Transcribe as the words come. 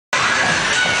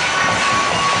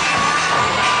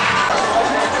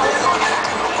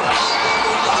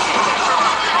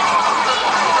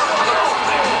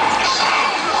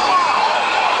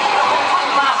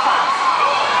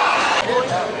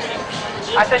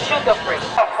I said shoot the freak.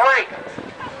 A freak.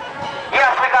 Yes,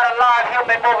 we got a live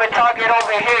human moving target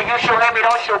over here. You shoot him, you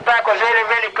don't shoot back, cause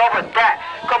really go with that.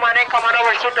 Come on in, come on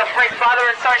over, shoot the freak. Father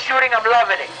and son shooting, I'm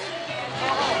loving it.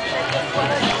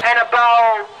 And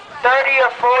about 30 or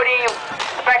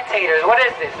 40 spectators. What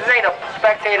is this? This ain't a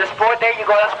spectator sport. There you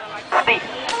go, that's steep.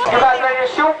 You guys ready to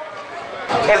shoot?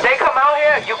 If they come out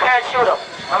here, you can't shoot them.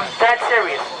 I'm dead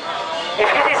serious. If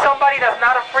you see somebody that's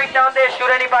not a freak down there, shoot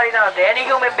anybody down there. Any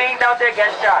human being down there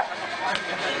gets shot.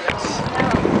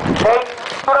 Hey,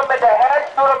 shoot them in the head,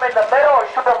 shoot them in the middle, or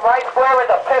shoot them right square in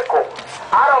the pickle.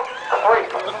 I don't freak.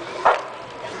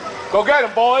 Go get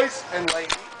them, boys and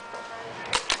ladies.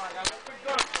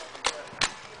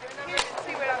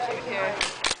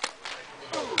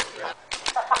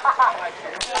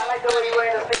 I like the way you're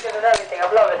wearing the pictures and everything.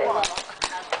 I'm loving it.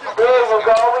 There we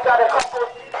go. We got a couple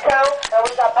too, and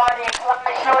we got Bonnie and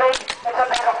Clyde shooting. It's a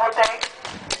beautiful thing.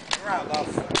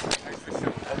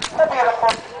 It's a beautiful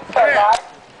thing.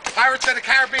 Pirates of the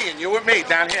Caribbean, you with me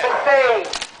down here.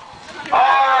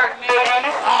 Arr,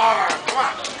 ladies. Arr, come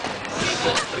on.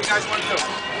 What do you guys want to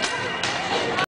do?